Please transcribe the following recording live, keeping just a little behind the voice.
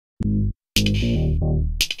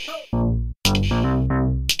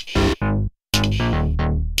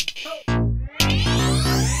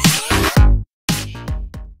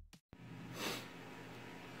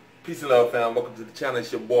Peace and love, fam. Welcome to the channel.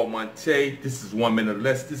 It's your boy Monte. This is 1 minute or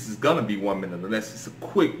less. This is gonna be 1 minute or less. It's a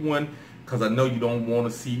quick one because I know you don't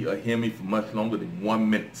want to see or hear me for much longer than 1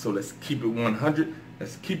 minute. So let's keep it 100.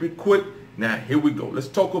 Let's keep it quick. Now here we go. Let's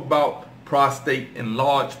talk about prostate and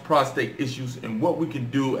large prostate issues and what we can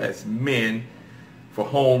do as men for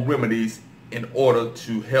home remedies in order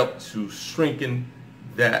to help to shrinking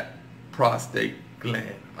that prostate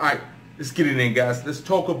gland. All right, let's get it in, guys. Let's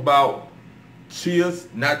talk about chia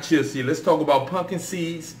seeds. Let's talk about pumpkin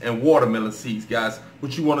seeds and watermelon seeds, guys.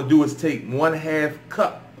 What you want to do is take 1/2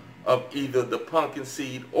 cup of either the pumpkin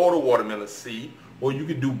seed or the watermelon seed, or you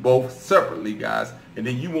can do both separately, guys. And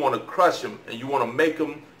then you want to crush them and you want to make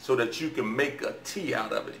them so that you can make a tea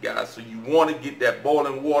out of it, guys. So you want to get that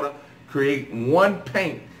boiling water, create 1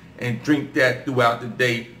 pint, and drink that throughout the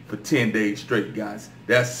day for 10 days straight, guys.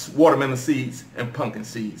 That's watermelon seeds and pumpkin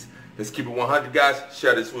seeds. Let's keep it 100, guys.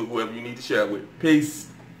 Share this with whoever you need to share it with. Peace.